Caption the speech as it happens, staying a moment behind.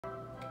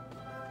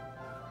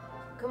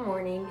Good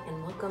morning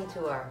and welcome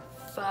to our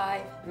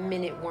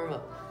 5-minute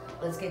warm-up.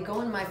 Let's get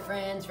going, my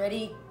friends.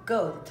 Ready?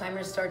 Go. The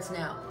timer starts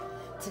now.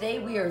 Today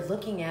we are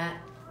looking at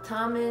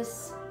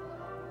Thomas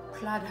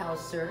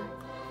Clodhauser,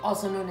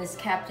 also known as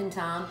Captain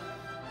Tom.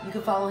 You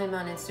can follow him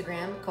on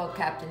Instagram called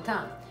Captain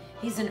Tom.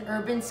 He's an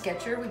urban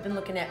sketcher. We've been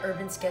looking at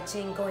urban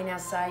sketching, going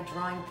outside,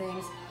 drawing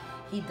things.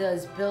 He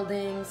does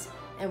buildings,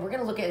 and we're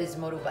gonna look at his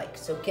motorbike.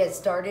 So get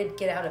started,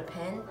 get out a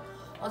pen.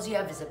 All you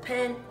have is a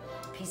pen,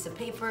 piece of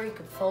paper. You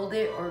can fold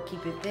it or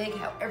keep it big,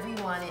 however you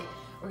want it.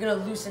 We're gonna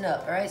loosen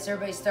up, all right? So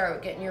everybody start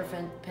with getting your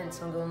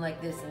pencil and going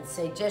like this and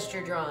say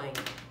gesture drawing.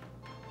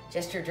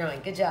 Gesture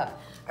drawing, good job.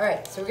 All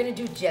right, so we're gonna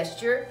do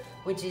gesture,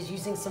 which is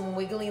using some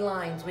wiggly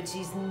lines, which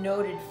he's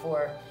noted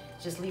for,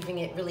 just leaving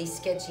it really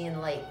sketchy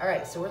and light. All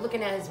right, so we're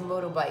looking at his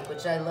motorbike,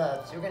 which I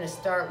love. So we're gonna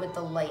start with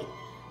the light,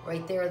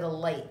 right there, the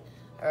light,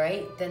 all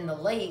right? Then the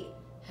light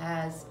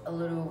has a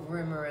little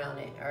rim around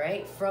it, all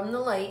right? From the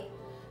light,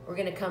 we're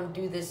gonna come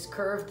do this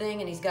curve thing,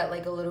 and he's got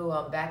like a little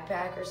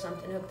backpack or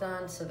something hooked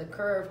on. So the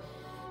curve,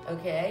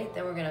 okay,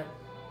 then we're gonna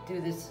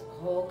do this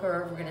whole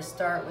curve. We're gonna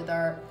start with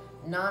our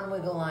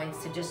non-wiggle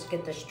lines to just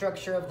get the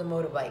structure of the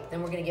motorbike.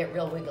 Then we're gonna get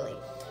real wiggly.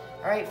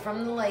 All right,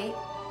 from the light,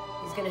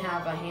 he's gonna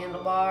have a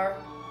handlebar,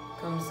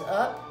 comes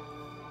up.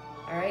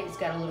 All right, he's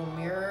got a little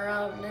mirror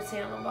on this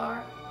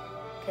handlebar.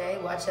 Okay,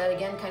 watch that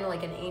again, kind of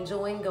like an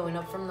angel wing going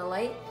up from the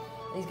light.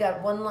 And he's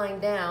got one line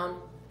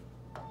down,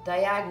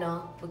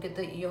 diagonal. Look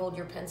at you hold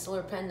your pencil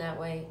or pen that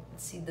way and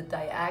see the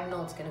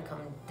diagonal, it's gonna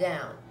come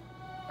down.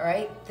 All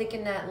right,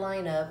 thicken that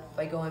line up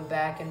by going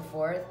back and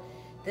forth.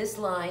 This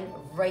line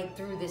right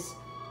through this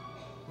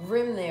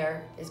rim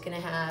there is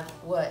gonna have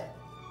what?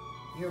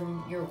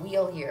 Your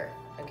wheel here,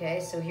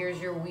 okay? So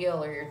here's your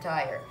wheel or your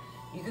tire.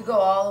 You could go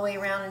all the way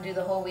around and do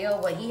the whole wheel.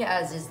 What he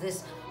has is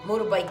this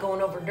motorbike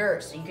going over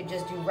dirt, so you could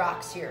just do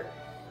rocks here.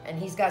 And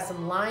he's got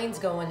some lines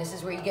going. This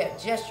is where you get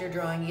gesture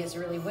drawing. He gets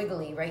really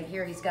wiggly. Right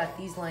here, he's got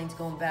these lines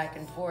going back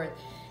and forth.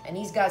 And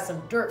he's got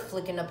some dirt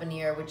flicking up in the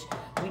air, which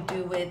we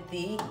do with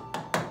the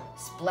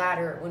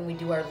splatter when we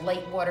do our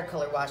light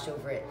watercolor wash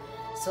over it.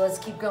 So let's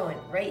keep going.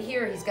 Right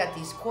here, he's got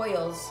these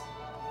coils.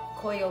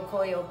 Coil,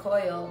 coil,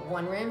 coil,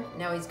 one rim.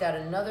 Now he's got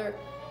another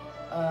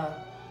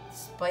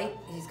spike.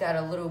 He's got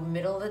a little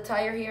middle of the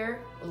tire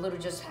here, a little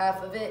just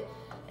half of it,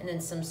 and then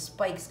some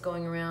spikes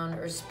going around,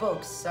 or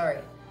spokes, sorry.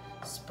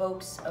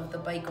 Spokes of the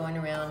bike going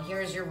around.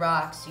 Here's your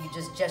rocks. You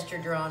just gesture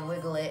draw and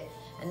wiggle it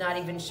and not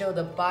even show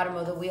the bottom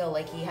of the wheel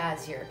like he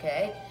has here,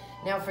 okay?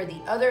 Now for the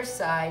other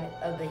side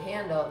of the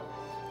handle,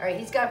 all right,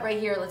 he's got right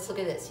here, let's look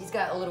at this. He's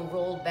got a little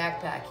rolled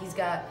backpack. He's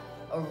got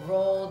a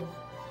rolled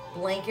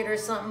blanket or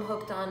something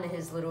hooked onto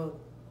his little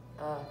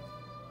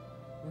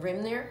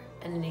rim there.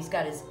 And then he's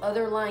got his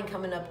other line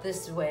coming up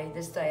this way,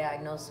 this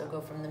diagonal. So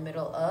go from the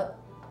middle up,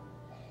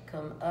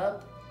 come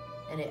up,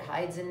 and it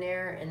hides in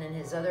there, and then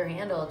his other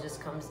handle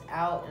just comes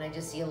out, and I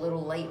just see a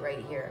little light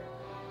right here.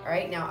 All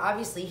right, now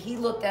obviously he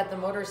looked at the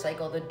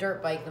motorcycle, the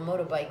dirt bike, the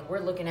motorbike. We're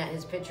looking at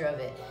his picture of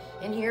it.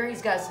 In here,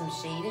 he's got some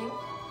shading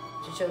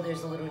to show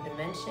there's a little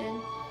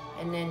dimension,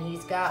 and then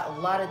he's got a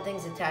lot of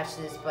things attached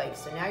to this bike.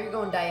 So now you're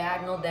going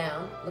diagonal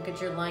down. Look at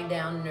your line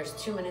down, and there's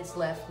 2 minutes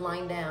left.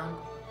 Line down,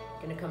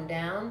 gonna come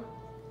down,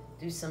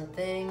 do some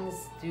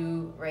things.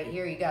 Do right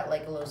here, you got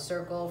like a little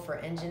circle for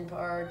engine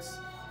parts.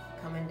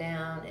 Coming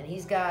down, and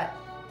he's got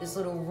this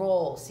little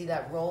roll. See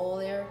that roll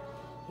there?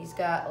 He's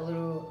got a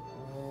little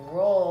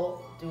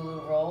roll, do a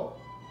little roll,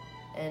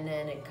 and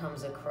then it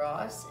comes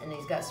across, and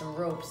he's got some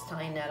ropes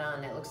tying that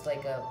on. That looks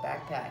like a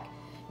backpack.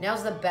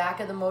 Now's the back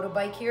of the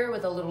motorbike here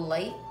with a little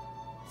light.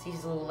 See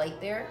his little light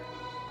there?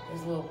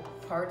 There's little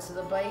parts of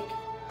the bike,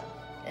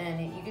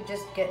 and you could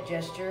just get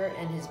gesture.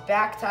 And his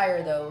back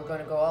tire, though, we're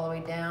going to go all the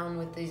way down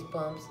with these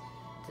bumps.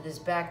 To this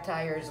back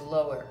tire is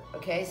lower.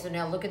 Okay, so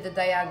now look at the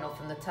diagonal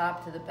from the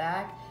top to the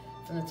back.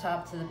 From the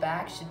top to the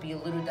back should be a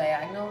little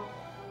diagonal,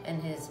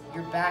 and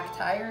your back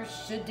tire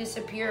should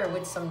disappear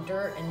with some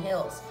dirt and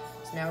hills.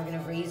 So now we're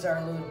gonna raise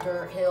our little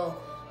dirt hill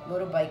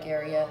motorbike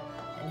area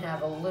and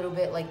have a little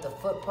bit like the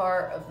foot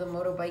part of the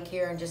motorbike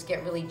here, and just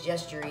get really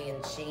gestury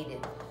and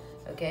shaded.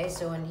 Okay,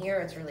 so in here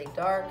it's really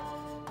dark.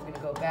 We're gonna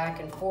go back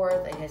and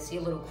forth. I see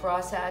a little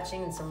cross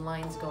hatching and some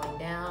lines going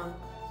down.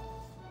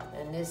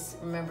 And this,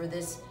 remember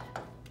this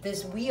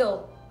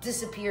wheel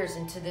disappears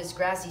into this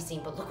grassy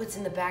scene, but look what's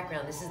in the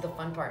background. This is the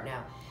fun part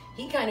now.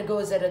 He kind of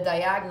goes at a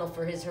diagonal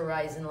for his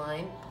horizon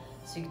line.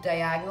 So you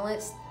diagonal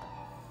it,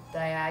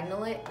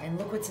 and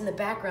look what's in the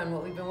background,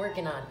 what we've been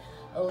working on.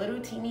 A little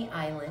teeny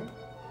island,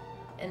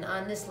 and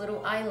on this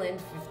little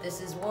island, if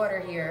this is water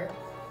here,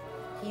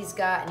 he's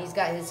got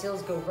his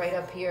hills go right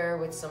up here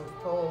with some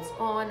poles.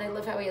 Oh, and I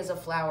love how he has a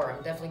flower.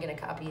 I'm definitely gonna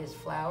copy his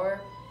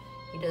flower.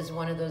 He does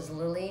one of those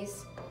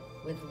lilies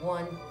with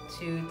 1,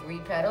 2, 3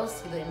 petals,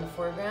 see in the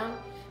foreground.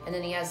 And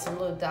then he has some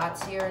little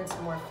dots here and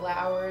some more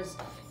flowers.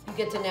 You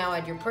get to now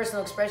add your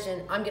personal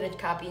expression. I'm gonna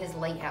copy his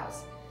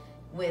lighthouse.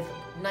 With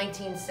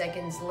 19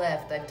 seconds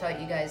left, I've taught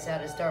you guys how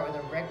to start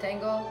with a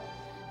rectangle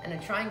and a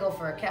triangle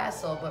for a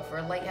castle, but for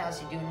a lighthouse,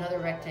 you do another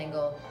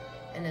rectangle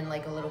and then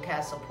like a little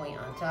castle point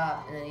on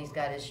top. And then he's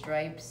got his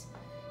stripes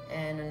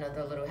and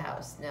another little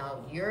house. Now,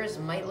 yours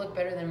might look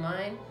better than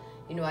mine.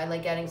 You know, I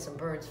like adding some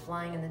birds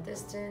flying in the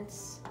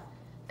distance.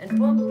 And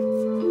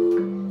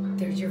boom,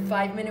 there's your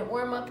 5-minute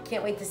warm-up.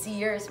 Can't wait to see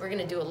yours. We're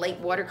gonna do a light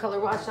watercolor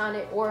wash on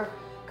it, or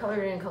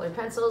color it in colored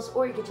pencils,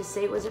 or you could just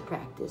say it was a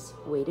practice.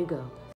 Way to go.